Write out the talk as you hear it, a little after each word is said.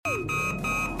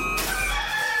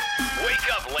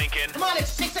Lincoln. Come on, it's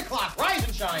 6 o'clock. Rise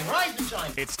and shine, rise and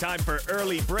shine. It's time for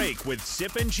Early Break with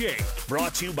Sip and Jake.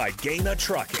 Brought to you by Gaina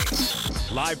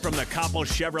Trucking. Live from the Koppel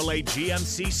Chevrolet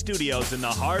GMC studios in the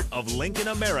heart of Lincoln,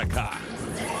 America.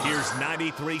 Here's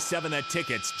 93.7 The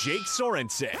Ticket's Jake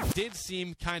Sorensen. Did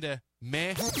seem kind of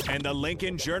meh. And the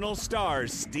Lincoln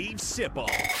Journal-Star's Steve Sipple.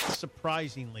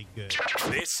 Surprisingly good.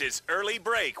 This is Early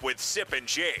Break with Sip and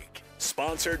Jake.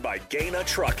 Sponsored by Gaina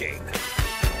Trucking.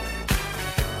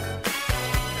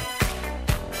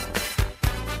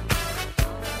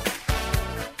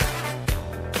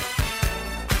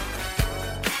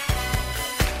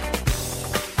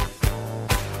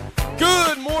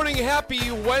 Good morning, happy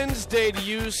Wednesday to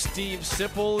you, Steve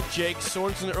Sipple, Jake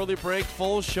Sorensen. Early break,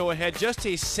 full show ahead. Just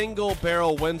a single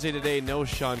barrel Wednesday today. No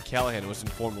Sean Callahan. Was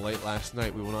informed late last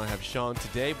night. We will not have Sean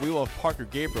today. We will have Parker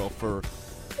Gabriel for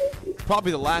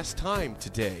probably the last time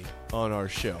today on our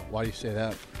show. Why do you say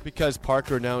that? Because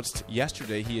Parker announced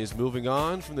yesterday he is moving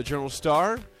on from the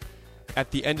Journal-Star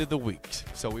at the end of the week.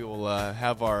 So we will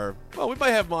have our, well, we might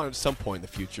have him on at some point in the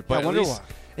future. But I wonder why.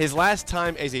 His last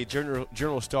time as a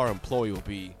Journal-Star employee will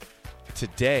be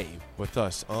today with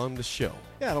us on the show.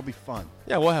 Yeah, it'll be fun.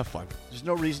 Yeah, we'll have fun. There's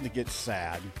no reason to get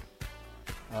sad.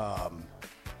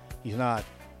 He's not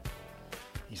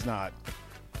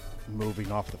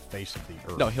moving off the face of the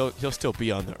earth. No, he'll still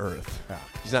be on the Earth. Yeah.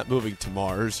 He's not moving to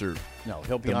Mars or No,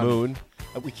 he'll be the on moon.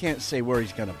 We can't say where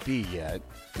he's going to be yet,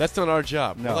 That's not our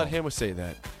job. No. We'll let him say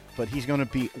that. but he's going to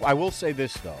be. I will say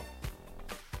this though.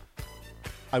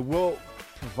 I will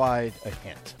provide a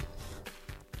hint.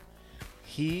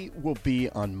 He will be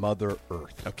on Mother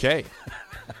Earth. Okay.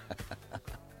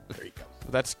 There you go.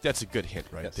 That's a good hint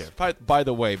right Yes. there. By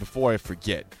the way, before I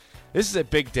forget, this is a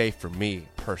big day for me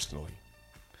personally.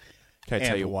 Can I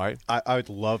tell you why? I would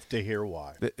love to hear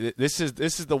why. This is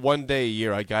the one day a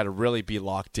year I got to really be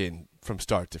locked in from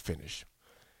start to finish.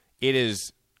 It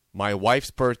is my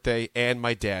wife's birthday and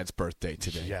my dad's birthday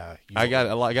today. Yeah, I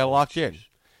got locked in.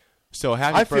 So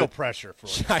happy I feel pressure for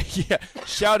it. Yeah,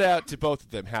 shout out to both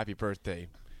of them. Happy birthday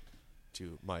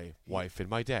to my wife and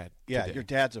my dad. Yeah, today. your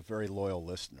dad's a very loyal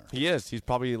listener. He is. He's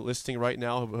probably listening right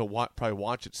now. He'll probably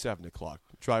watch at 7 o'clock.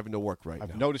 Driving to work right now.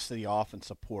 I've noticed that he often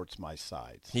supports my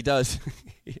sides. He does.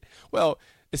 Well,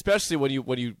 especially when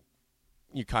you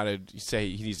kind of say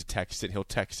he needs to text it, he'll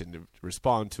text it to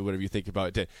respond to whatever you think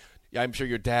about it. Yeah, I'm sure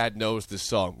your dad knows this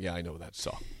song. Yeah, I know that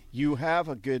song. You have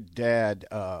a good dad.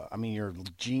 Your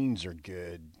genes are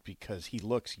good because he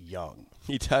looks young.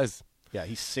 He does. Yeah,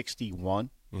 he's 61.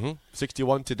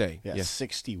 61 today. Yeah, Yes.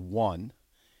 61,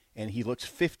 and he looks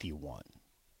 51,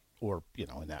 or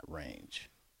in that range.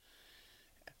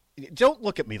 Don't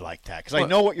look at me like that because I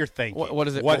know what you're thinking. What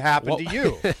is it? What happened to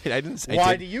you? I didn't say.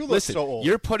 Why do you look so old?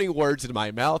 You're putting words in my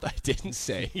mouth. I didn't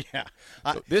say. Yeah.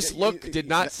 This look did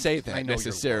not say that I know your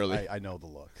necessarily. look. I know the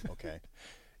look. Okay.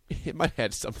 It might have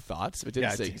had some thoughts, but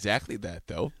didn't say exactly that,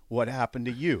 though. What happened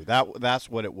to you? That's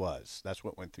what it was. That's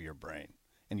what went through your brain.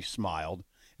 And you smiled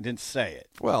and didn't say it.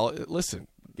 Well, listen.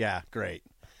 Yeah, great.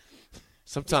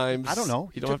 Sometimes I don't know.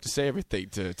 You don't have to say everything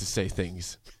to say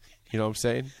things. You know what I'm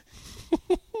saying?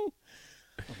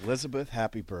 Elizabeth,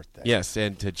 happy birthday. Yes,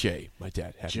 and to Jay, my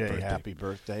dad, happy Jay, birthday. happy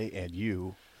birthday, and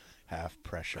you have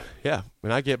pressure. Yeah,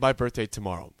 and I get my birthday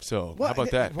tomorrow. So What? how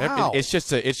about that? Wow. It's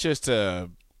just a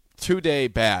 2-day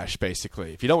bash,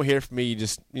 basically. If you don't hear from me,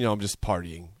 I'm just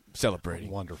partying, celebrating.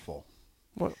 Wonderful.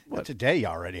 What? Today you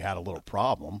already had a little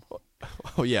problem.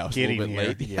 Oh yeah, I was Getting a little bit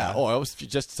here, late. yeah. Oh, I was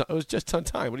just on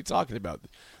time. What are you talking about?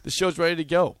 The show's ready to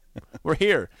go. We're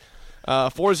here.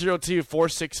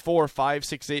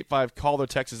 402-464-5685. Call or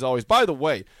text as always. By the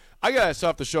way, I got to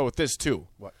start the show with this too.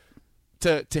 What?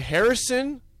 To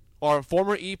Harrison, our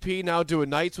former EP, now doing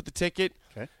nights with the ticket,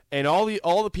 Okay. and all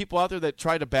the people out there that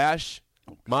try to bash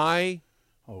my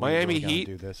Miami really gonna Heat.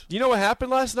 do this? You know what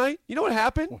happened last night? You know what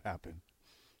happened? What happened?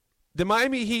 The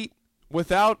Miami Heat,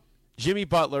 without Jimmy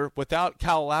Butler, without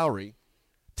Kyle Lowry,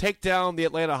 take down the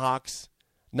Atlanta Hawks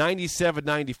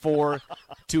 97-94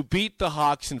 to beat the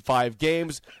Hawks in 5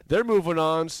 games. They're moving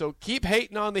on, so keep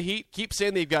hating on the Heat. Keep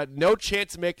saying they've got no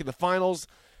chance of making the finals.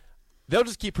 They'll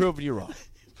just keep proving you wrong.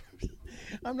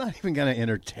 I'm not even going to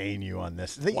entertain you on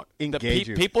this. They engage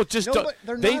you. People just No, don't,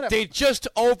 but they're they just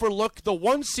overlook the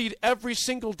 1 seed every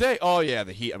single day. Oh yeah,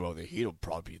 the Heat. Well, the Heat will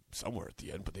probably be somewhere at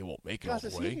the end, but they won't make it all God, the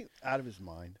is way. he out of his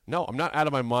mind? No, I'm not out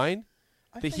of my mind.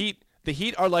 The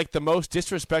Heat are like the most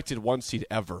disrespected 1 seed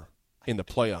ever in the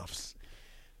playoffs.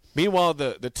 Meanwhile,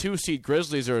 the 2 seed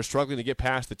Grizzlies are struggling to get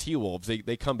past the T-Wolves.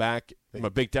 They come back from a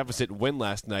big deficit and win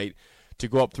last night to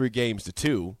go up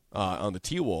 3-2 on the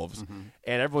T-Wolves,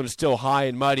 and everyone's still high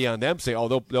and mighty on them, saying, "Oh,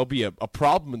 there'll be a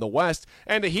problem in the West."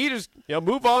 And the Heat is,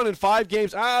 move on in 5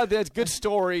 games. That's a good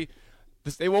story.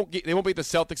 They won't beat the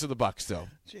Celtics or the Bucks, though.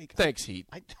 Jake, Thanks, Heat.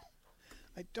 I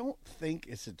don't think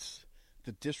it's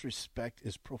the disrespect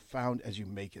is profound as you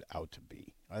make it out to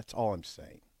be. That's all I'm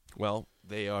saying. Well,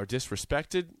 they are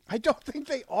disrespected. I don't think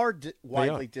they are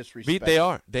widely disrespected. They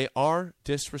are. They are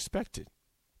disrespected.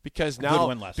 Because Good now,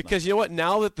 win last because night. you know what?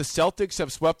 Now that the Celtics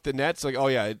have swept the Nets, like, oh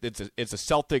yeah, it's a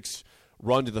Celtics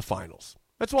run to the finals.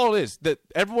 That's all it is. That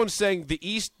everyone's saying the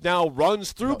East now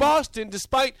runs through Boston,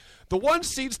 despite the 1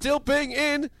 seed still being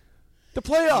in the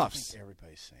playoffs. I don't think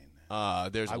everybody's saying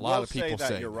that. There's a lot of people say that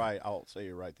saying you're that. right. I'll say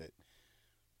you're right that.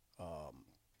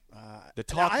 The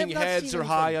talking heads are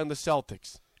high on the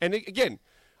Celtics. And again,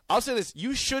 I'll say this.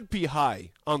 You should be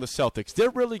high on the Celtics.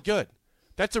 They're really good.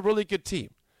 That's a really good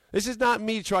team. This is not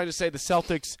me trying to say the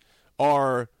Celtics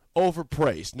are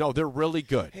overpraised. No, they're really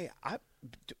good. Hey,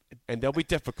 and they'll be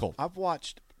difficult. I've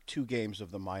watched 2 games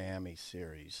of the Miami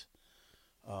series,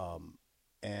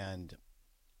 and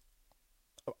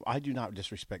I do not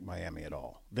disrespect Miami at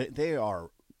all. They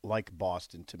are like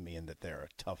Boston to me in that they're a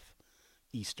tough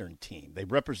Eastern team. They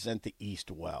represent the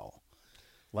East well.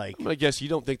 Like, I guess you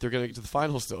don't think they're going to get to the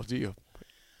finals, though, do you?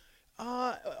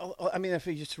 I mean, if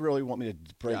you just really want me to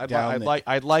break down,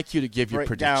 I'd like you to give your break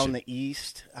prediction. down the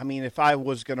East. I mean, if I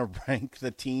was going to rank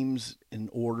the teams in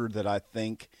order that I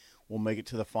think will make it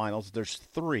to the finals, there's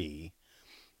 3.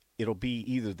 It'll be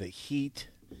either the Heat,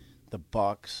 the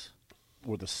Bucks,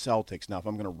 or the Celtics. Now, if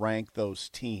I'm going to rank those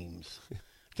teams.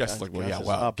 Guys like, well, yeah, is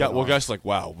wow. up and Guys like,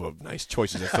 wow, well, nice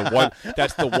choices. That's the one.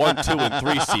 That's the 1, 2, and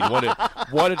 3 seed.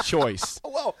 What a choice.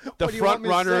 Well, the what do you want front me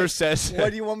to runner say? says. What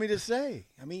do you want me to say?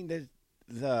 I mean, what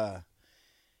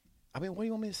do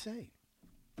you want me to say?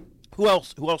 Who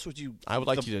else would you? I would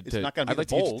like you It's to. not going to I'd be like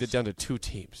the to Bulls. get down to 2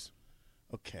 teams.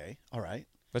 Okay, all right.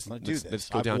 Let's I'm gonna do this. Let's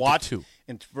go I've down watched, to 2.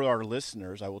 And for our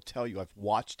listeners, I will tell you, I've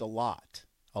watched a lot.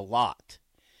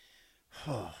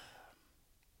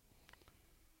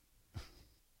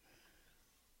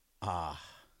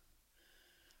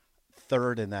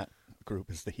 Third in that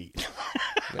group is the Heat.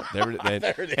 There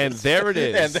it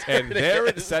is.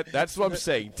 That's what I'm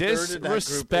saying.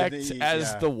 Disrespect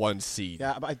as the 1 seed.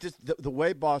 Yeah, but the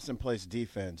way Boston plays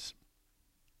defense,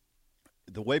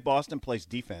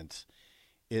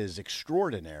 is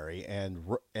extraordinary, and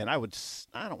I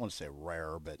don't want to say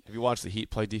rare, but Have you watched the Heat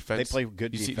play defense? They play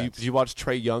good defense. Did you watch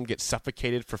Trae Young get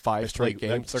suffocated for 5 straight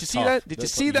games? Did you see tough. that? Did They're you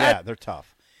see tough. that? Yeah, they're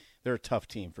tough. They're a tough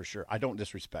team for sure. I don't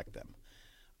disrespect them.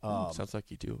 Sounds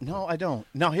like you do. No, I don't.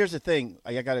 Now, here's the thing.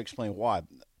 I got to explain why.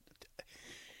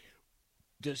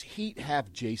 Does Heat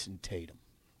have Jason Tatum?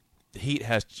 The Heat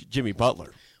has Jimmy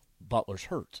Butler. Butler's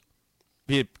hurt.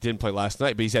 He didn't play last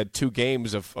night, but he's had 2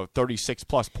 games of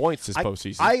 36-plus points this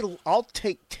postseason. I'll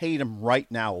take Tatum right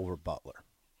now over Butler.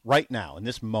 Right now, in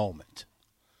this moment.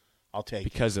 I'll take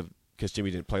because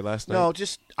Jimmy didn't play last night? No,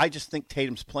 I just think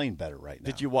Tatum's playing better right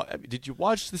now. Did you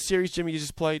watch the series Jimmy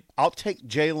just played? I'll take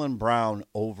Jaylen Brown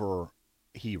over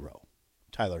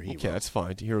Tyler Hero. Okay, that's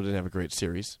fine. Hero didn't have a great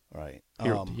series. Right.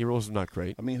 Hero's not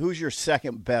great. I mean, who's your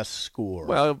second best scorer?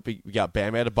 Well, we got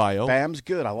Bam Adebayo. Bam's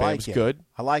good. I like him. Bam's good.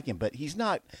 I like him, but he's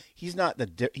not going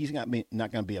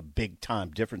to be a big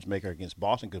time difference maker against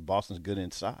Boston because Boston's good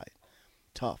inside.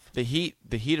 Tough. The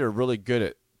Heat are really good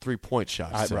at 3-point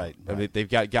shots. Right. I mean, they've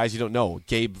got guys you don't know: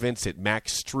 Gabe Vincent,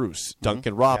 Max Strus,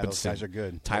 Duncan Robinson. Yeah, those guys are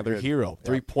good. Tyler Hero,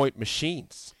 3-point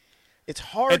machines. It's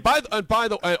hard. And by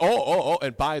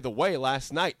the way,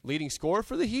 last night leading scorer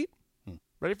for the Heat.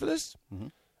 Ready for this? Mm-hmm.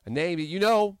 A name that you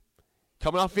know,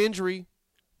 coming off injury,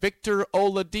 Victor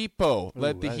Oladipo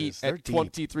led the Heat at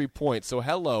 23 points. So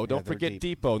hello, don't forget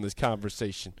Depot in this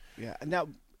conversation. Yeah. Now,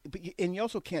 and you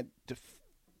also can't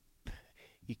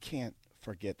you can't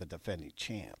forget the defending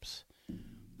champs,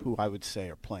 who I would say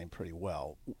are playing pretty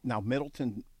well. Now,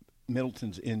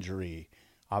 Middleton's injury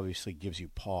obviously gives you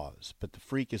pause, but the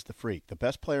freak is the freak. The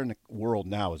best player in the world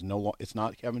now is it's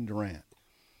not Kevin Durant.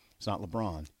 It's not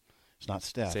LeBron. It's not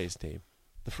Steph. Say his name.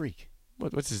 The freak.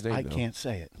 What's his name? I can't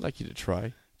say it. I'd like you to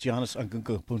try. Giannis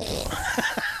Antetokounmpo.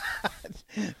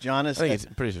 I think it's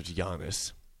pretty sure it's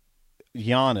Giannis.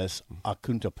 Giannis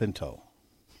Antetokounmpo.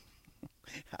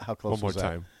 How close One was more that?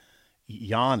 time.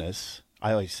 Giannis.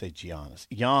 I always say Giannis.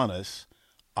 Giannis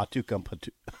Antetokounmpo.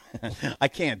 I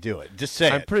can't do it. Just say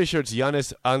it. I'm pretty sure it's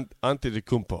Giannis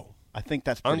Antetokounmpo. I think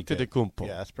that's pretty good. Antetokounmpo.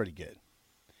 Yeah, that's pretty good.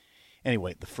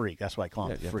 Anyway, the freak. That's why I call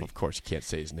him the freak. Of course, you can't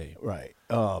say his name. Right.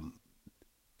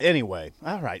 Anyway,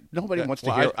 all right. Nobody wants to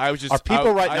Well, hear. I was just. Are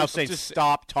people right I now was saying just-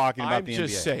 stop talking about I'm the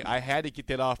just NBA? saying I had to get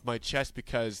that off my chest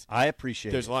because I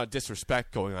appreciate there's it. a lot of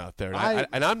disrespect going on out there, and, I-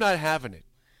 and I'm not having it.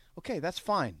 Okay, that's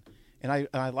fine. And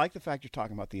I like the fact you're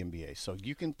talking about the NBA, so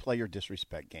you can play your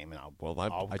disrespect game, and I'll I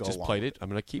go just along played with it. I'm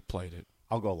going to keep playing it.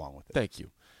 I'll go along with it. Thank you.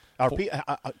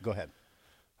 Go ahead.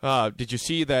 Did you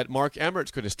see that Mark Emmert's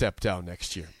going to step down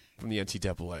next year from the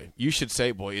NCAA? You should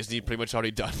say, boy, isn't he pretty much already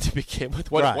done to begin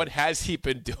with? What Right. what has he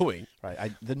been doing?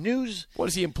 Right. The news. What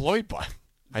is he employed by?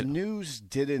 The news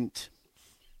didn't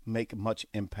make much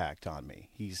impact on me.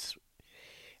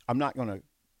 I'm not going to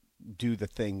do the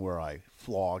thing where I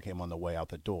flog him on the way out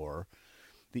the door.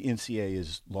 The NCAA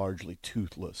is largely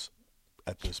toothless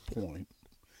at this point.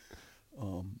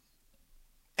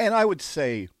 And I would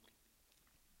say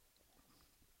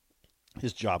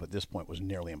his job at this point was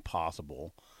nearly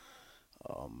impossible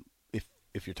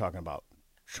if you're talking about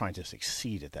trying to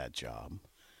succeed at that job.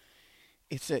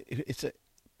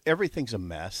 Everything's a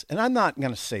mess, and I'm not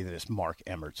going to say that it's Mark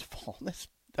Emmert's fault.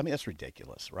 That's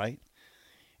ridiculous, right?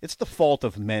 It's the fault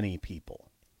of many people.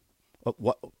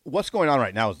 What's going on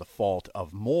right now is the fault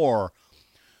of more.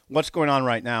 What's going on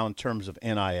right now in terms of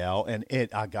NIL, and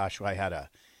I had a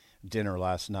dinner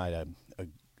last night,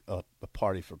 a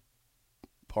party for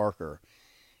Parker,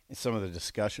 and some of the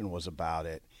discussion was about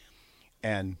it,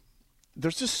 and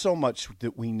there's just so much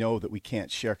that we know that we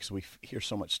can't share because we hear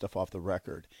so much stuff off the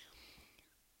record.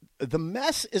 The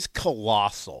mess is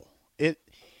colossal.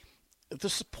 The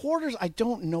supporters, I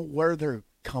don't know where they're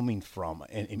coming from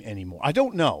anymore. I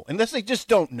don't know, unless they just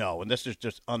don't know, unless they're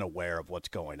just unaware of what's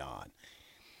going on.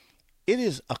 It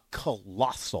is a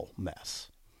colossal mess.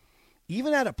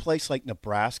 Even at a place like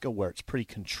Nebraska, where it's pretty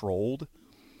controlled,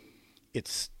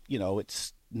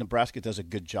 Nebraska does a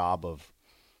good job of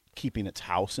keeping its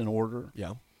house in order.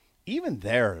 Yeah. Even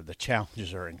there, the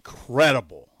challenges are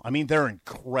incredible. I mean, they're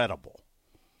incredible.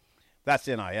 That's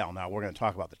NIL. Now we're going to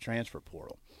talk about the transfer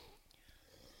portal,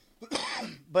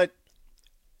 but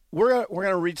we're going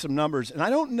to read some numbers, and I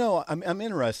don't know. I'm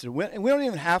interested. We don't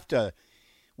even have to.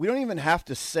 We don't even have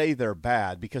to say they're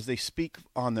bad because they speak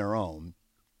on their own.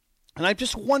 And I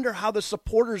just wonder how the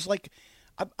supporters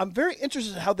I'm very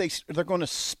interested in how they're going to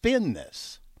spin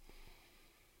this.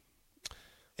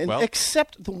 And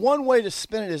except the one way to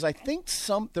spin it is I think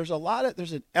there's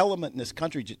an element in this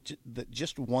country that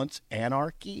just wants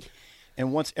anarchy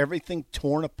and wants everything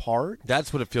torn apart.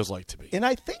 That's what it feels like to me. And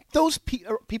I think those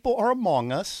people are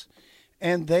among us,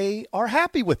 and they are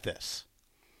happy with this.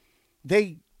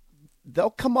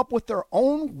 They'll come up with their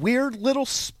own weird little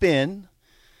spin,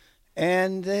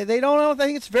 and they don't know. They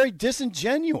think it's very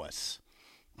disingenuous.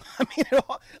 I mean,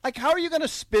 how are you going to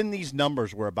spin these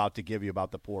numbers we're about to give you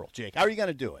about the portal, Jake? How are you going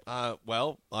to do it?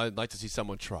 Well, I'd like to see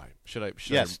someone try. Should I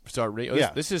start reading?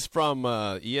 Yeah. This is from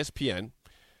ESPN,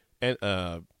 and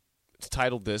it's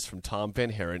titled this from Tom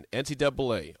Van Haren.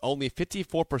 NCAA, only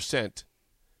 54%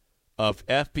 of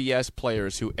FBS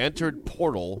players who entered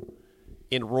portal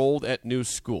enrolled at new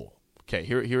school. Okay,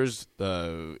 here's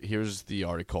the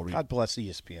article. God bless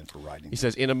ESPN for writing. He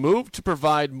says, in a move to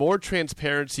provide more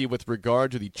transparency with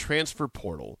regard to the transfer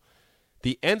portal,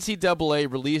 the NCAA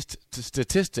released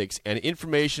statistics and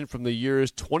information from the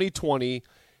years 2020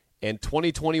 and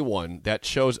 2021 that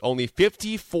shows only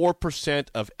 54%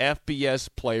 of FBS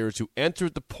players who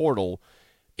entered the portal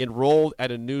enrolled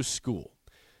at a new school.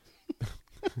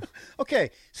 Okay,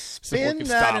 spin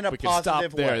that in a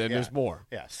positive way. Then there's more.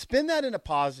 Yeah, spin that in a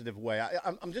positive way.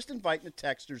 I'm just inviting the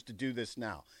texters to do this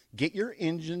now. Get your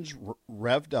engines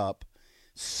revved up.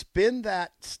 Spin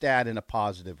that stat in a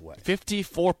positive way.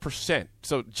 54%.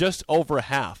 So just over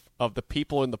half of the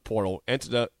people in the portal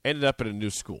ended up at a new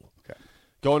school. Okay.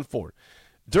 Going forward.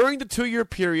 During the 2-year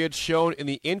period shown in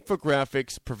the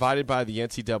infographics provided by the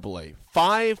NCAA,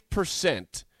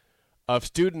 5% of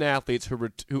student athletes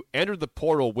who entered the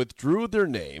portal withdrew their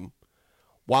name,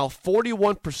 while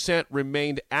 41%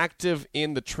 remained active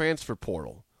in the transfer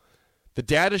portal. The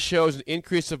data shows an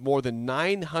increase of more than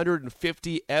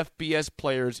 950 FBS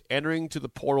players entering to the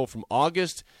portal from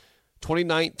August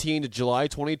 2019 to July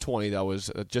 2020. That was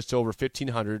just over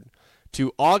 1,500.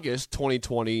 To August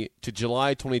 2020 to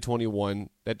July 2021,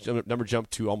 that number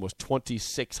jumped to almost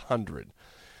 2,600.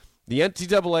 The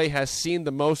NCAA has seen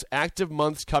the most active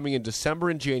months coming in December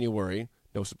and January,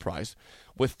 no surprise,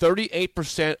 with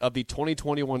 38% of the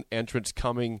 2021 entrants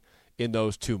coming in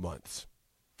those 2 months.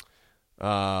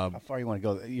 How far you want to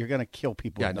go? You're going to kill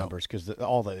people with numbers because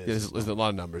all that is. There's a lot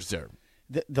of numbers there.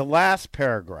 The last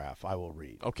paragraph I will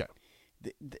read. Okay.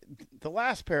 The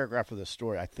last paragraph of the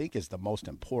story I think is the most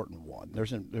important one.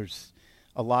 There's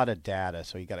a lot of data,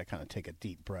 so you got to kind of take a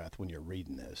deep breath when you're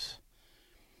reading this.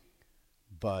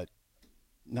 But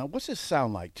now, what's this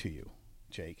sound like to you,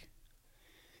 Jake?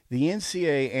 The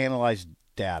NCAA analyzed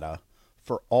data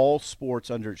for all sports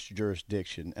under its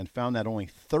jurisdiction and found that only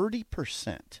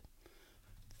 30%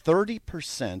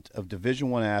 of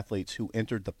Division I athletes who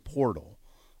entered the portal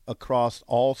across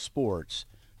all sports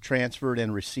transferred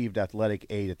and received athletic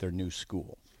aid at their new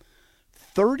school.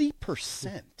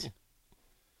 30%.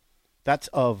 That's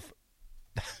of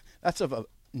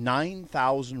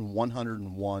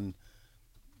 9,101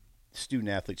 student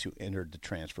athletes who entered the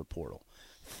transfer portal.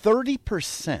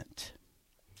 30%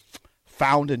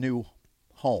 found a new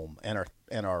home and are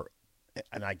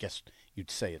I guess you'd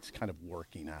say it's kind of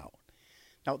working out.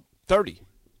 Now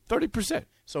 30%.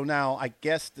 So now I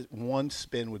guess that one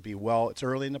spin would be, well, it's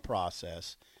early in the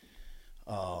process.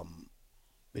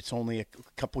 It's only a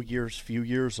few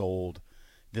years old.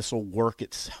 This will work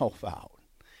itself out.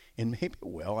 And maybe it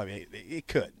will. I mean, it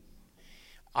could.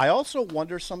 I also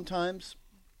wonder sometimes,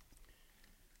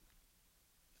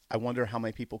 how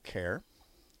many people care.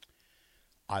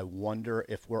 I wonder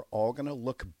if we're all going to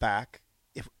look back.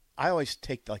 I always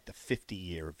take like the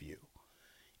 50-year view.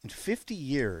 In 50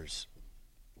 years,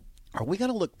 are we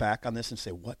going to look back on this and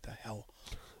say, what the hell?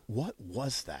 What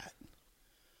was that?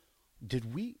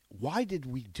 Why did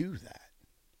we do that?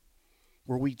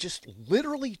 Were we just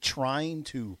literally trying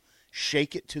to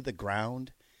shake it to the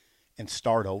ground and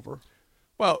start over?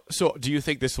 Well, so do you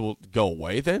think this will go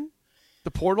away then?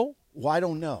 The portal? Well, I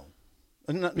don't know.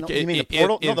 No, you mean the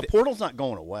portal? No, the portal's not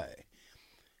going away.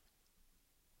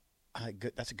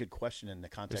 That's a good question in the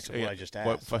context of what I just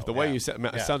asked. The way you said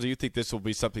it sounds like you think this will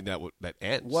be something that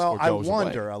ends. Well, or goes I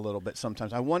wonder away. a little bit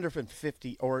sometimes. I wonder if in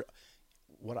 50 or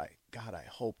what I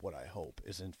hope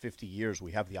is in 50 years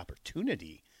we have the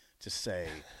opportunity to say,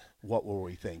 what were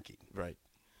we thinking? Right.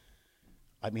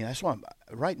 I mean, that's why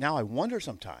right now I wonder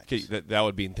sometimes. Okay, that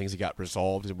would mean things that got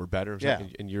resolved and were better. Yeah.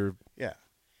 And you're yeah.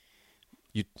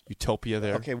 Utopia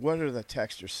there. Okay, what are the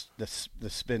texters, the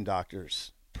spin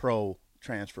doctors, pro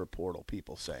transfer portal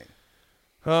people saying?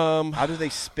 How do they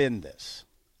spin this?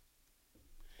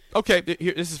 Okay,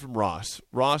 this is from Ross.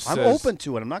 Ross says, I'm open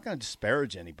to it. I'm not going to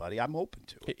disparage anybody. I'm open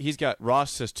to it.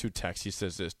 Ross says two texts. He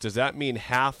says this. Does that mean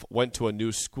half went to a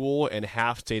new school and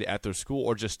half stayed at their school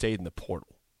or just stayed in the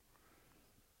portal?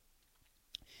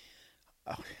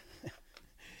 Oh.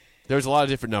 There's a lot of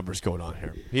different numbers going on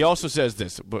here. He also says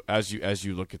this, but as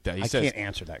you look at that, he says, I can't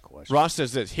answer that question. Ross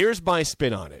says this. Here's my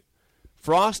spin on it.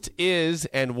 Frost is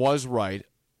and was right,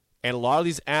 and a lot of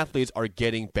these athletes are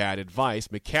getting bad advice.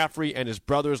 McCaffrey and his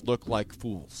brothers look like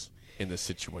fools in this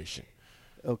situation.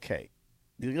 Okay.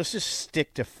 Let's just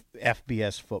stick to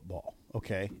FBS football,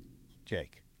 okay,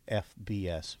 Jake?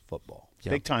 FBS football.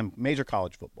 Yep. Big-time major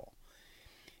college football.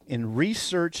 In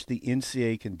research the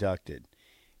NCAA conducted,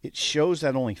 it shows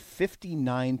that only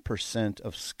 59%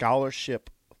 of scholarship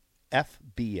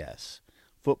FBS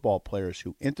football players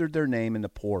who entered their name in the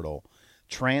portal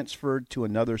transferred to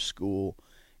another school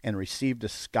and received a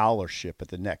scholarship at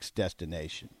the next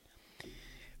destination.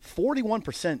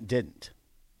 41% didn't.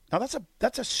 Now,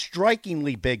 that's a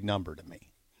strikingly big number to me.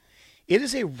 It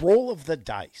is a roll of the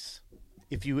dice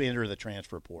if you enter the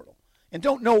transfer portal and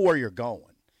don't know where you're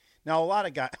going. Now, a lot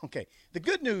of guys – okay, the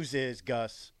good news is,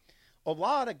 Gus – a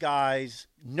lot of guys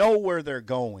know where they're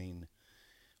going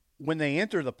when they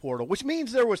enter the portal, which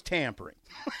means there was tampering.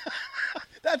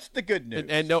 That's the good news.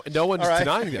 And no one's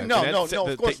denying that. No,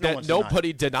 of course no one's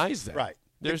nobody denies that. Right.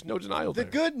 There's no denial there. The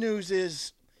good news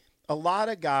is a lot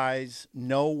of guys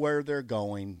know where they're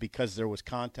going because there was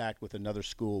contact with another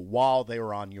school while they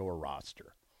were on your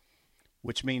roster,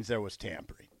 which means there was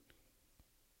tampering.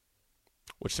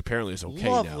 Which apparently is okay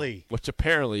Lovely. now. Which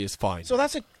apparently is fine. So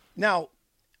that's now,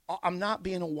 I'm not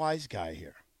being a wise guy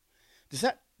here. Does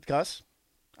that, Gus?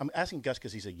 I'm asking Gus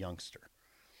because he's a youngster.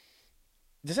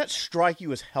 Does that strike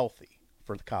you as healthy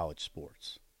for the college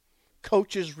sports?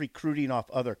 Coaches recruiting off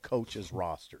other coaches'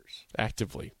 rosters.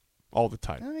 Actively. All the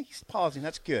time. He's pausing.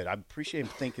 That's good. I appreciate him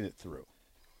thinking it through.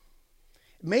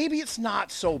 Maybe it's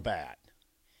not so bad.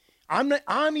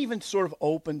 I'm even sort of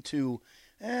open to,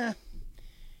 I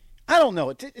don't know.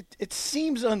 It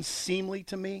seems unseemly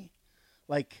to me.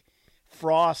 Like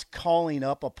Frost calling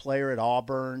up a player at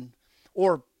Auburn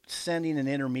or sending an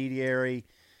intermediary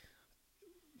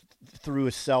through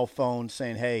his cell phone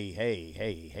saying,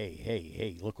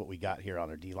 hey, look what we got here on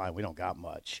our D-line. We don't got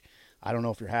much. I don't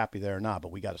know if you're happy there or not,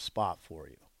 but we got a spot for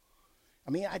you.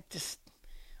 I mean, I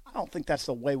don't think that's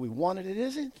the way we wanted it,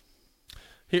 is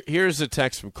it? Here's a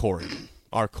text from Corey,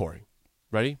 our Corey.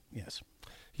 Ready? Yes.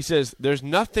 He says, there's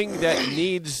nothing that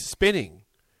needs spinning.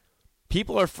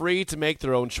 people are free to make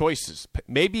their own choices.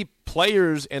 Maybe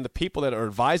players and the people that are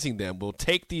advising them will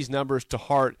take these numbers to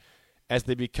heart as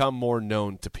they become more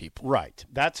known to people. Right.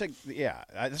 That's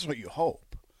what you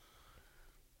hope.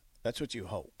 That's what you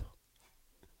hope.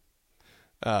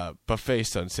 Buffet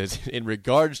Son says, in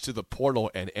regards to the portal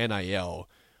and NIL,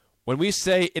 when we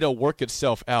say it'll work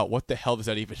itself out, what the hell does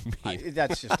that even mean?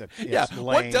 That's just lame.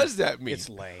 What does that mean? It's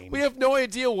lame. We have no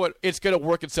idea what it's going to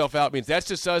work itself out means. That's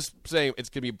just us saying it's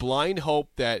going to be blind hope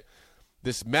that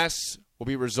this mess will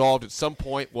be resolved at some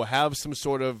point. We'll have some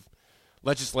sort of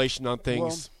legislation on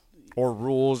things or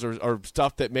rules or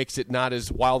stuff that makes it not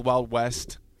as wild, wild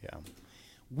west. Yeah.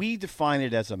 We define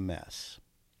it as a mess.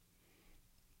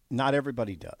 Not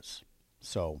everybody does.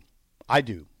 So I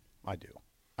do.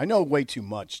 I know way too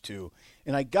much too,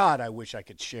 and I wish I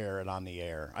could share it on the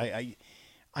air.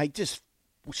 I just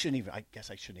shouldn't even. I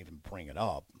guess I shouldn't even bring it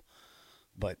up.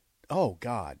 But oh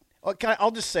God,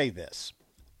 I'll just say this.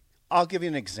 I'll give you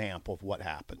an example of what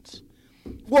happens.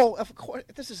 Well, of course,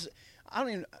 this is.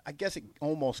 I guess it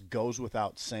almost goes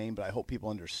without saying, but I hope people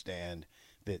understand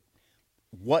that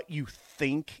what you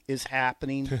think is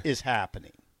happening is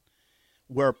happening.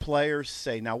 Where players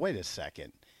say, "Now wait a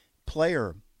second,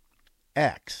 player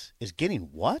X is getting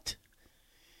what?"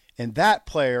 And that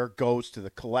player goes to the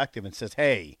collective and says,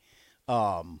 "Hey,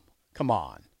 come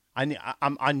on,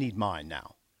 I need mine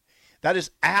now." That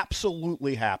is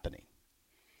absolutely happening,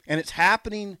 and it's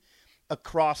happening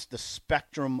across the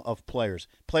spectrum of players.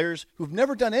 Players who've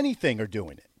never done anything are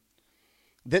doing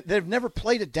it. They've never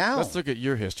played it down. Let's look at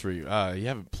your history. You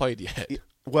haven't played yet.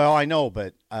 Well, I know,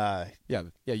 but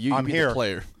you I'm be here. the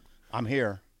player. I'm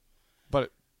here.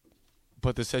 But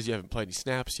this says you haven't played any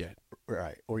snaps yet.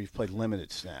 Right, or you've played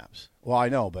limited snaps. Well, I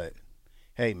know, but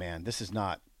hey, man, this is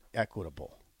not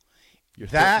equitable. You're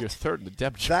third in the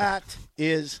depth chart. That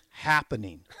is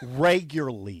happening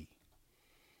regularly.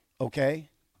 Okay?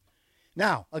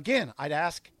 Now, again, I'd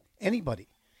ask anybody,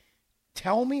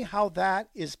 tell me how that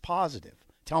is positive.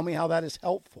 Tell me how that is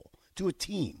helpful to a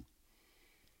team.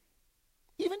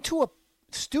 Even to a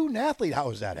student athlete, how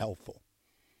is that helpful?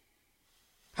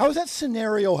 How is that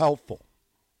scenario helpful?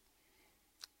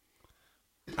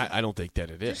 I don't think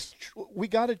that it is. We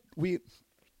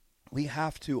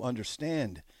have to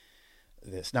understand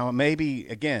this. Now, maybe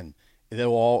again,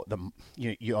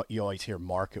 you always hear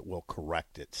market will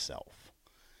correct itself.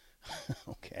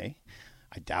 Okay,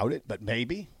 I doubt it, but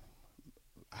maybe.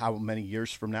 How many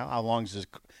years from now? How long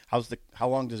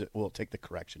will it take the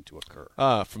correction to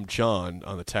occur? From John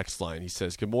on the text line, he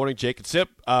says, "Good morning, Jake and Sip.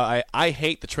 I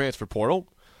hate the transfer portal.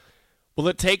 Will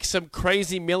it take some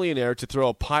crazy millionaire to throw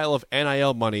a pile of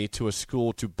NIL money to a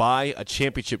school to buy a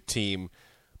championship team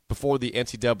before the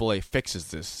NCAA fixes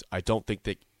this? I don't think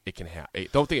that it can happen. I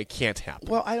don't think it can't happen."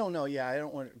 Well, I don't know. Yeah, I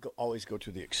don't want to always go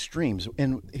to the extremes.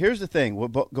 And here's the thing. We'll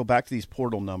go back to these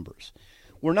portal numbers.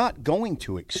 We're not going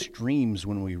to extremes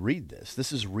when we read this.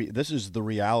 This is the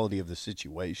reality of the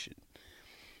situation.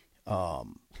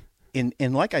 And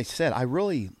like I said, I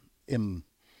really am.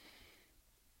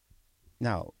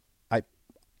 Now,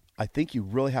 I think you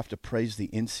really have to praise the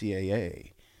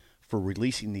NCAA for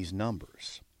releasing these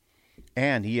numbers,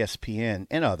 and ESPN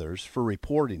and others for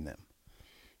reporting them.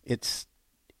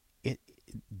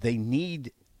 They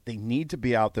need to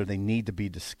be out there. They need to be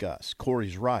discussed.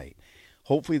 Corey's right.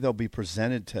 Hopefully they'll be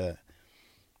presented to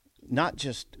not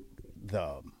just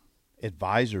the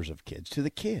advisors of kids, to the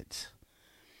kids.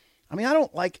 I mean,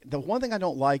 the one thing I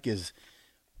don't like is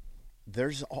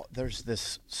there's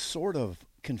this sort of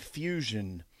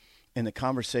confusion in the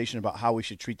conversation about how we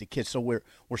should treat the kids. So we're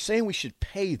saying we should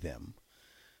pay them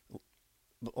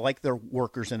like they're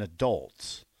workers and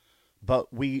adults.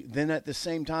 But we then at the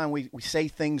same time we say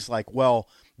things like, well,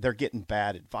 they're getting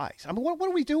bad advice. I mean, what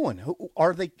are we doing?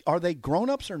 Are they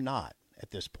grown-ups or not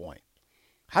at this point?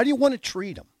 How do you want to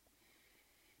treat them?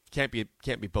 Can't be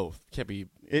both. Can't be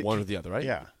one or the other, right?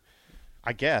 Yeah.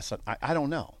 I guess. I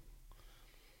don't know.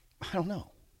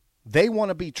 They want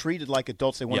to be treated like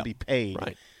adults. They want to be paid.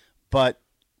 Right. But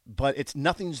it's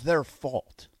nothing's their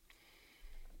fault.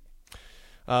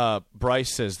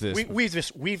 Bryce says this.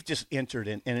 We've just entered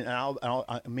in,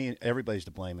 and everybody's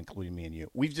to blame, including me and you.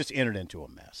 We've just entered into a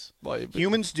mess. Well,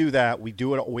 humans do that. We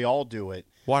do it. We all do it.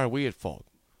 Why are we at fault?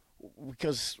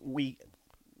 Because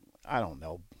I don't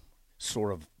know,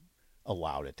 sort of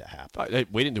allowed it to happen.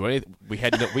 We didn't do anything. We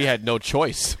had no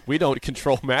choice. We don't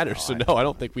control matters. I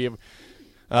don't think we have.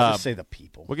 I'll just say the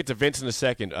people. We'll get to Vince in a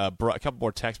second. A couple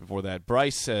more texts before that.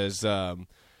 Bryce says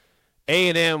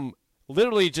A&M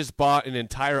literally just bought an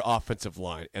entire offensive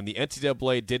line, and the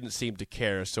NCAA didn't seem to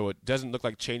care, so it doesn't look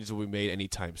like changes will be made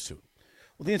anytime soon.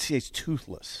 Well, the NCAA is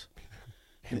toothless.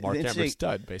 And Mark Emmert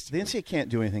stud, basically. The NCAA can't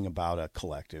do anything about a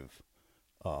collective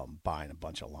buying a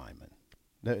bunch of linemen.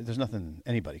 There's nothing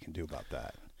anybody can do about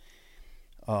that.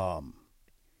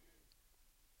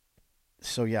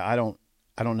 So yeah, I don't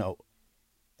know.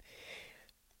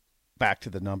 Back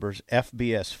to the numbers.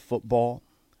 FBS football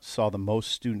saw the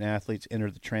most student athletes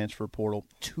enter the transfer portal,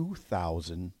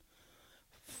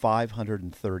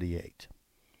 2,538.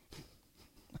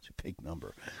 That's a big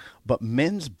number. But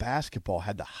men's basketball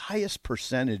had the highest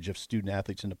percentage of student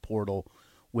athletes in the portal,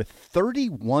 with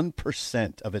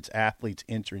 31% of its athletes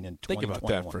entering in 2021. Think about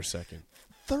that for a second.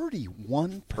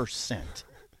 31%.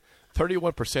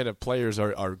 31% of players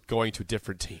are going to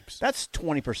different teams. That's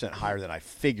 20% higher than I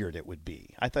figured it would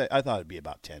be. I thought it'd be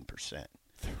about 10%.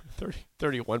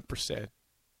 31%.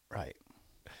 Right.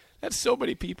 That's so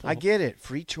many people. I get it.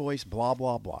 Free choice, blah,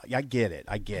 blah, blah. I get it.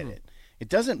 It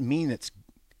doesn't mean it's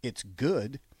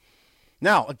good.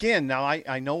 Now, again,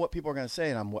 I know what people are going to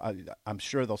say, and I'm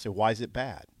sure they'll say, why is it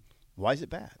bad? Why is it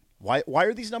bad? Why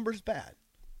are these numbers bad?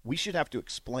 We should have to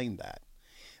explain that.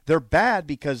 They're bad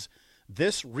because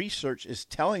this research is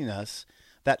telling us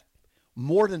that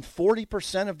more than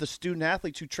 40% of the student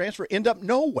athletes who transfer end up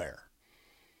nowhere.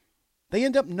 They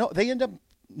end up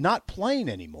not playing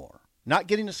anymore, not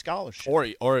getting a scholarship,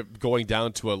 or going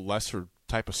down to a lesser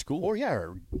type of school.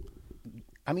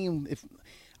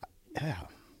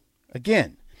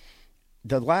 Again,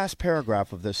 the last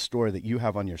paragraph of this story that you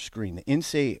have on your screen, the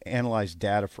NCAA analyzed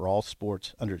data for all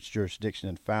sports under its jurisdiction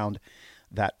and found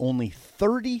that only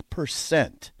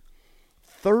 30%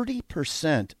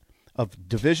 of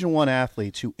Division I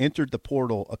athletes who entered the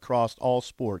portal across all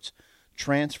sports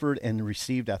transferred and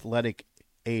received athletic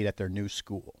aid at their new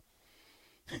school.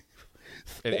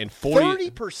 And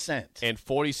 30%. And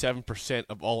 47%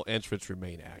 of all entrants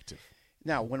remain active.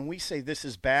 Now, when we say this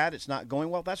is bad, it's not going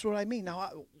well, that's what I mean.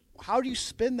 Now, how do you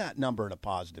spin that number in a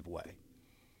positive way?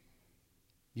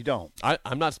 You don't.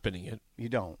 I'm not spinning it. You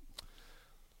don't.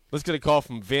 Let's get a call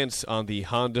from Vince on the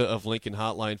Honda of Lincoln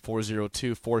hotline,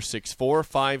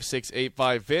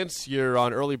 402-464-5685. Vince, you're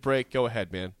on early break. Go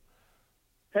ahead, man.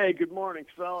 Hey, good morning,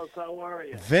 fellas. How are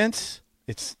you? Vince,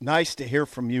 it's nice to hear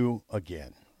from you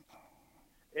again.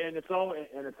 And it's always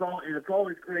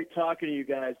great talking to you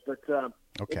guys. But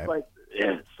okay. It's like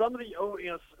some of the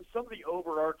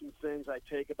overarching things I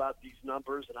take about these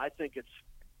numbers, and I think it's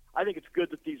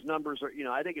good that these numbers are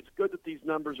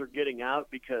getting out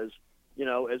because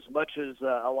as much as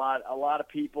a lot of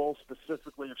people,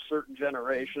 specifically of certain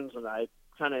generations, and I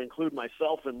kind of include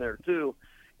myself in there too.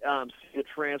 The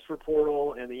transfer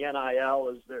portal and the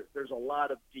NIL there's a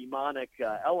lot of demonic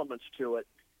elements to it,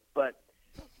 but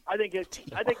I think they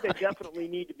definitely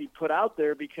need to be put out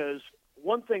there because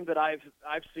one thing that I've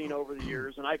seen over the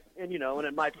years, and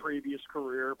in my previous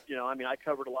career, I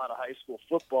covered a lot of high school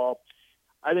football.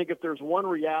 I think if there's one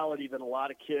reality that a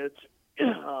lot of kids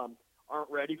aren't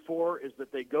ready for is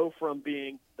that they go from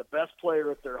being the best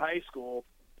player at their high school,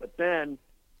 but then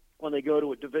when they go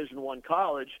to a Division I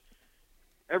college,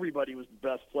 everybody was the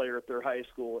best player at their high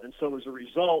school. And so as a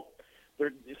result,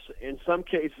 in some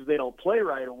cases they don't play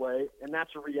right away, and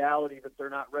that's a reality that they're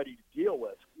not ready to deal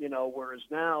with, whereas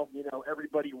now,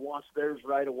 everybody wants theirs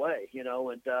right away, and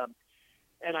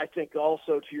I think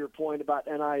also to your point about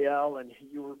NIL, and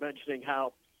you were mentioning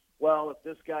how, well, if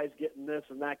this guy's getting this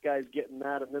and that guy's getting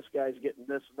that and this guy's getting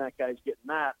this and that guy's getting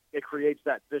that, it creates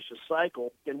that vicious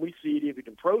cycle. And we see it even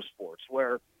in pro sports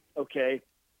where, okay,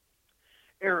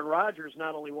 Aaron Rodgers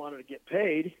not only wanted to get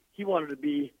paid, he wanted to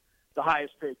be the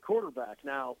highest paid quarterback.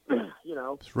 Now,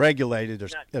 it's regulated.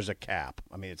 There's a cap.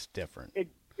 I mean, it's different.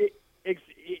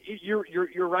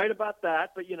 You're right about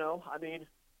that, but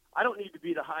I don't need to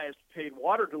be the highest paid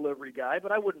water delivery guy,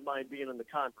 but I wouldn't mind being in the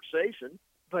conversation.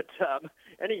 But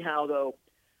anyhow, though,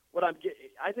 I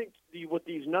think what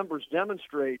these numbers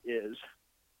demonstrate is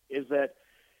that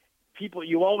people,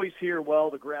 you always hear, well,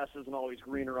 the grass isn't always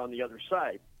greener on the other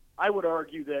side. I would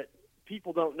argue that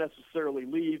people don't necessarily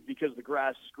leave because the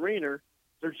grass is greener.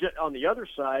 They're just, on the other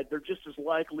side, they're just as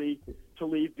likely to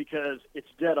leave because it's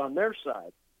dead on their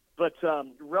side. But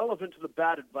relevant to the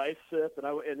bad advice, Sip,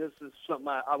 and this is something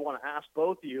I want to ask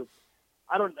both of you.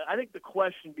 I think the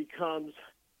question becomes,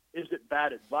 is it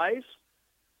bad advice,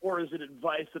 or is it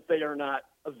advice that they are not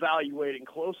evaluating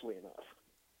closely enough?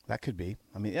 That could be.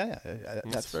 I mean,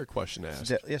 that's a fair question to ask.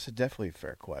 Yes, it's definitely a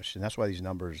fair question. That's why these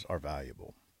numbers are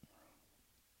valuable.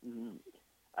 Mm-hmm.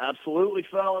 Absolutely,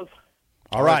 fellas.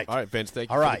 All right, Vince. Thank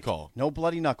you for the call. No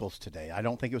bloody knuckles today. I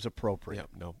don't think it was appropriate.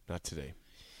 Yeah, no, not today.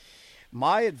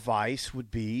 My advice would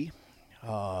be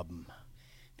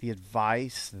the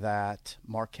advice that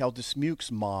Markel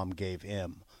Dismuke's mom gave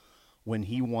him when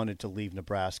he wanted to leave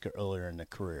Nebraska early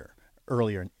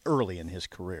in his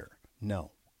career.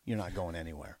 No, you're not going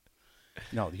anywhere.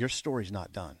 No, your story's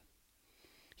not done.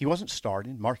 He wasn't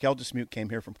starting. Markel Dismuke came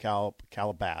here from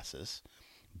Calabasas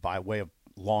by way of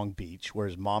Long Beach, where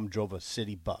his mom drove a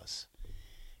city bus.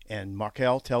 And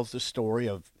Markel tells the story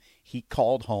of he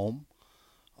called home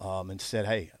and said,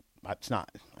 "Hey,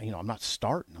 I'm not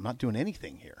starting. I'm not doing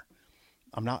anything here.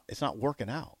 It's not working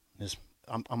out.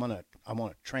 I want to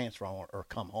transfer or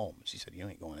come home." She said, "You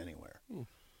ain't going anywhere. You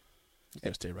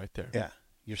gotta stay right there." Yeah,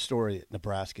 your story at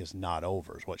Nebraska is not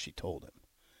over, is what she told him.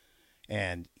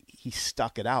 And he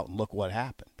stuck it out, and look what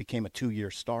happened. Became a 2-year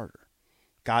starter,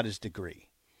 got his degree,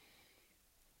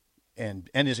 and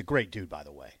is a great dude, by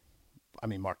the way. I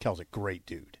mean, Markel's a great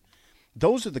dude.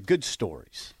 Those are the good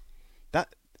stories.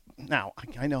 Now,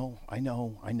 I know.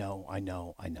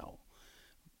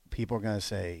 People are going to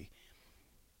say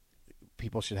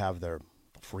people should have their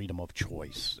freedom of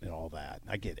choice and all that.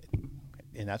 I get it,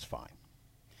 and that's fine.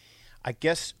 I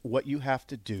guess what you have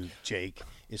to do, Jake,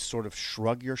 is sort of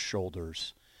shrug your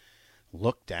shoulders,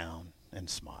 look down, and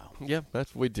smile. Yeah,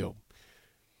 that's what we do.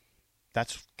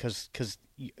 That's because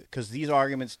these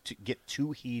arguments get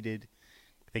too heated,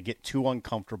 they get too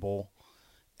uncomfortable,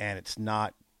 and it's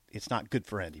not good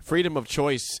for anybody. Freedom of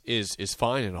choice is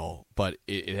fine and all, but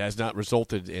it has not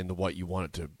resulted in what you want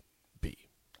it to be.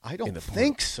 I don't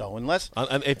think so, unless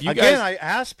if you again, guys, I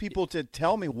ask people to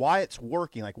tell me why it's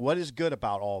working. Like, what is good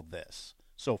about all this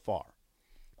so far?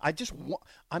 I don't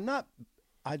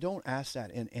ask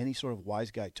that in any sort of wise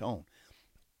guy tone.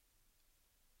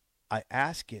 I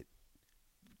ask it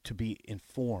to be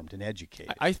informed and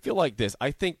educated. I feel like this.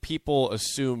 I think people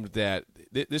assumed that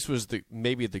this was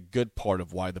maybe the good part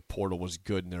of why the portal was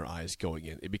good in their eyes going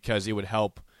in, because it would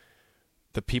help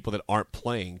the people that aren't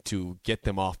playing to get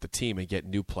them off the team and get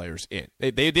new players in.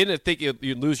 They didn't think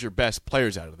you'd lose your best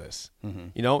players out of this.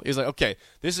 Mm-hmm. It's like, okay,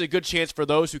 this is a good chance for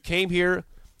those who came here,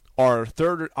 are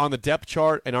third on the depth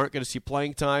chart, and aren't going to see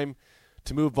playing time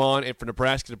to move on, and for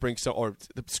Nebraska to bring or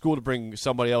the school to bring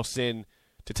somebody else in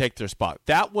to take their spot.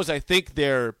 That was, I think,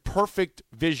 their perfect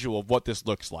visual of what this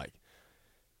looks like.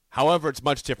 However, it's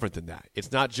much different than that.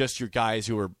 It's not just your guys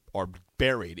who are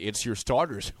buried. It's your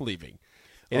starters leaving.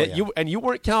 And you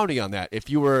weren't counting on that if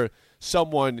you were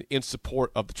someone in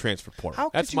support of the transfer portal.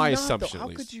 That's my assumption, at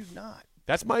least. How could you not?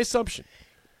 That's my assumption.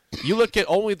 You look at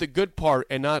only the good part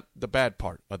and not the bad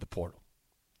part of the portal.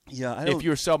 Yeah, if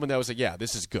you're someone that was like, yeah,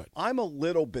 this is good. I'm a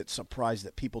little bit surprised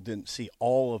that people didn't see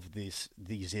all of these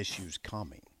issues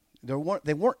coming.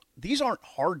 These aren't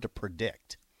hard to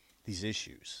predict, these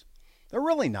issues. They're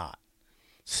really not.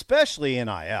 Especially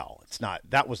NIL.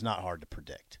 That was not hard to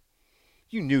predict.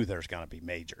 You knew there's going to be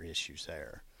major issues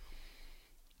there.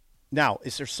 Now,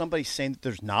 is there somebody saying that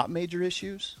there's not major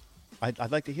issues?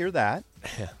 I'd like to hear that.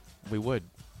 Yeah, we would.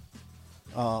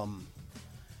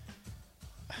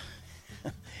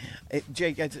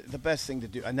 Jake, the best thing to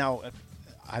do. Now,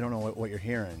 I don't know what you're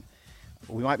hearing.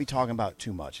 We might be talking about it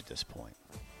too much at this point.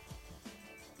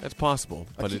 That's possible,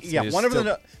 but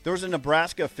there was a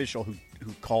Nebraska official who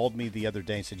called me the other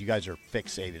day and said, "You guys are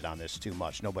fixated on this too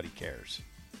much. Nobody cares."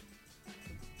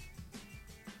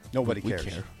 Nobody cares.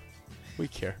 We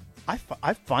care.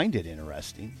 I find it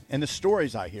interesting, and the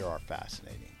stories I hear are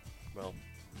fascinating. Well,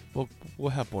 we'll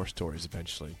have more stories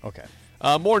eventually. Okay.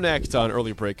 More next on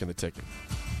Early Break in the Ticket.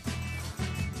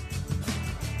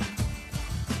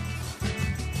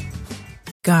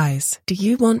 Guys, do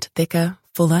you want thicker,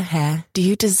 fuller hair? Do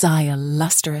you desire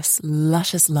lustrous,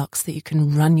 luscious locks that you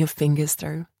can run your fingers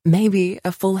through? Maybe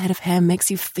a full head of hair makes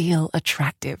you feel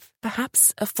attractive.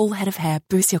 Perhaps a full head of hair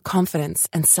boosts your confidence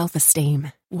and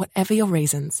self-esteem. Whatever your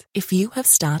reasons, if you have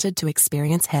started to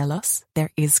experience hair loss,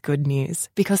 there is good news,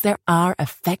 because there are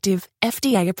effective,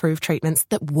 FDA-approved treatments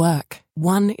that work.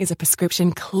 One is a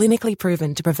prescription clinically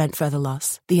proven to prevent further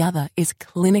loss. The other is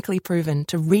clinically proven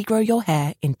to regrow your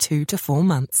hair in 2 to 4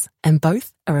 months. And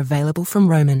both are available from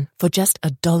Roman for just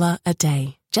 $1 a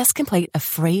day. Just complete a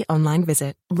free online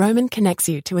visit. Roman connects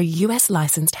you to a US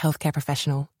licensed healthcare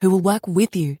professional who will work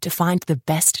with you to find the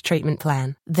best treatment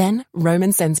plan. Then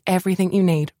Roman sends everything you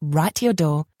need right to your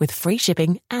door with free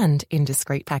shipping and in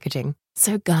discreet packaging.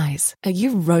 So guys, are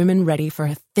you Roman ready for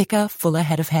a thicker, fuller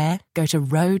head of hair? Go to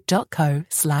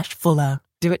ro.co/fuller.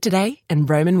 Do it today and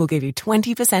Roman will give you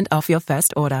 20% off your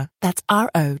first order. That's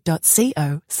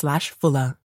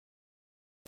ro.co/fuller.